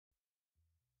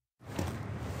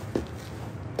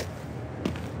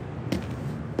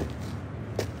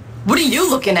What are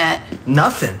you looking at?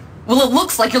 Nothing. Well, it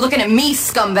looks like you're looking at me,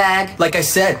 scumbag. Like I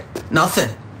said, nothing.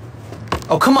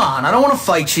 Oh, come on, I don't want to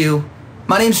fight you.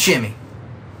 My name's Jimmy.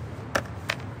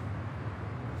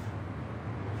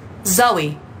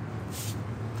 Zoe.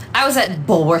 I was at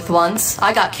Bullworth once.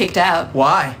 I got kicked out.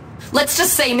 Why? Let's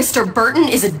just say Mr. Burton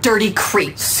is a dirty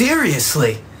creep.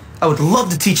 Seriously? I would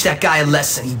love to teach that guy a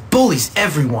lesson. He bullies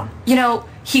everyone. You know,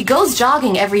 he goes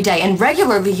jogging every day and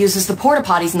regularly uses the porta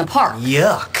potties in the park.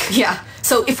 Yuck. Yeah,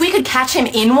 so if we could catch him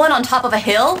in one on top of a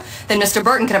hill, then Mr.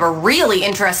 Burton could have a really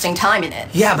interesting time in it.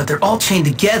 Yeah, but they're all chained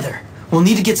together. We'll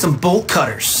need to get some bolt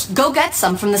cutters. Go get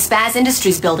some from the Spaz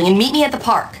Industries building and meet me at the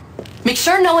park. Make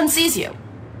sure no one sees you.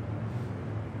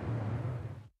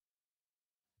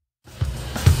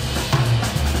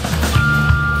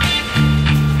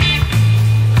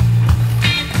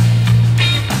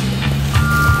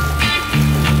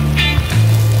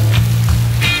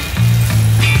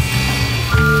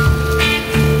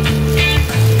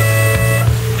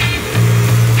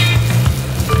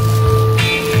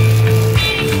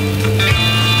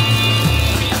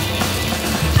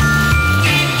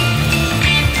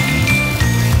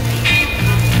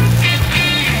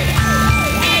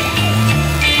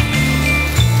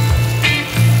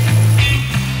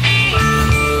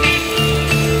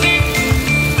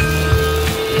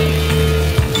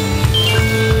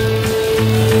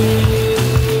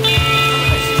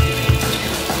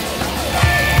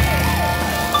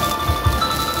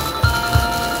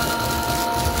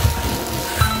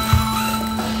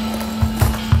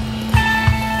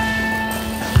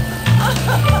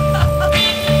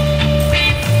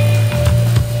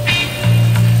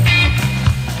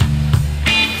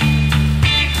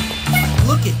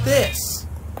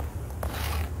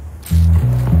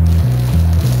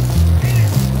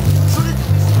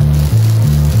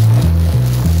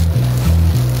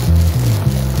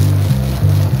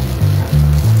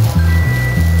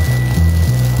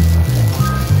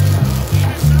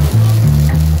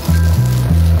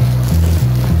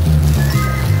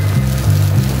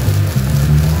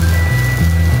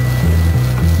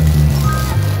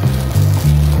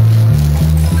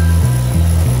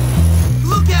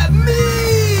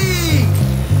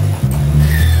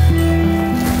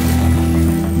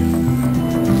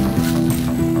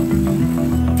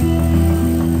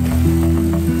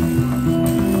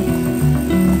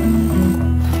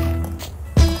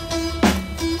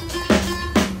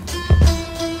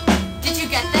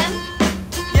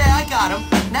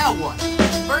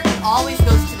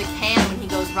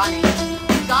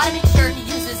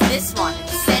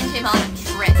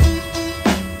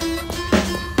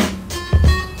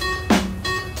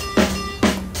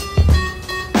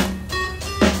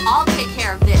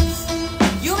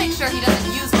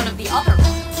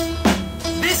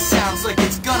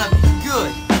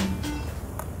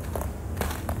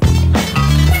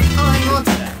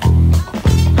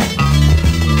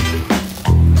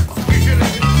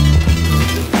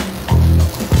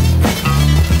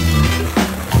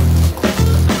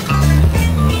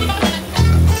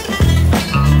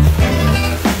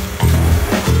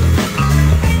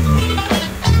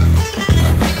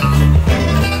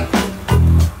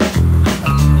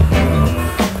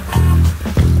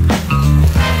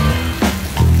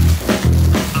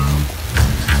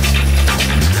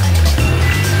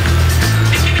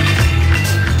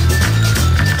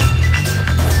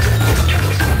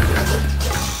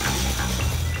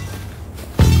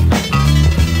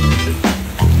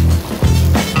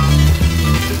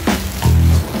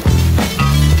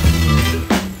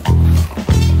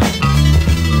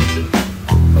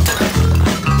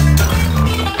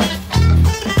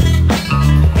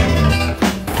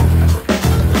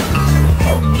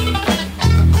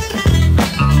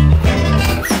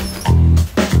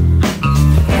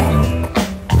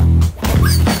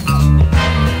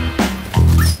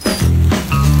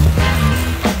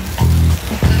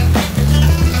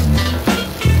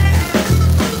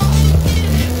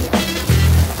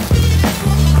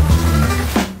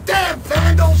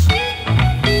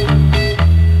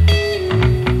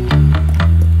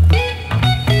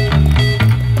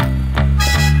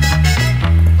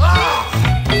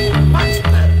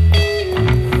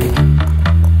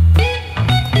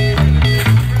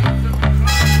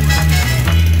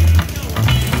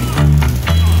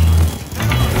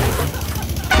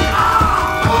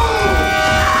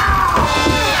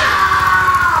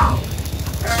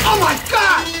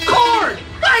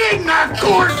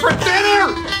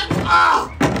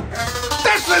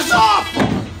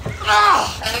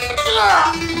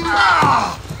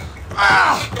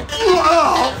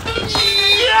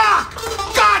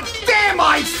 God damn,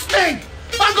 I stink!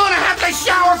 I'm gonna have to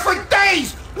shower for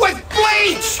days with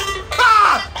bleach!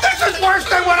 This is worse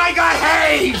than when I got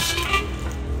hazed!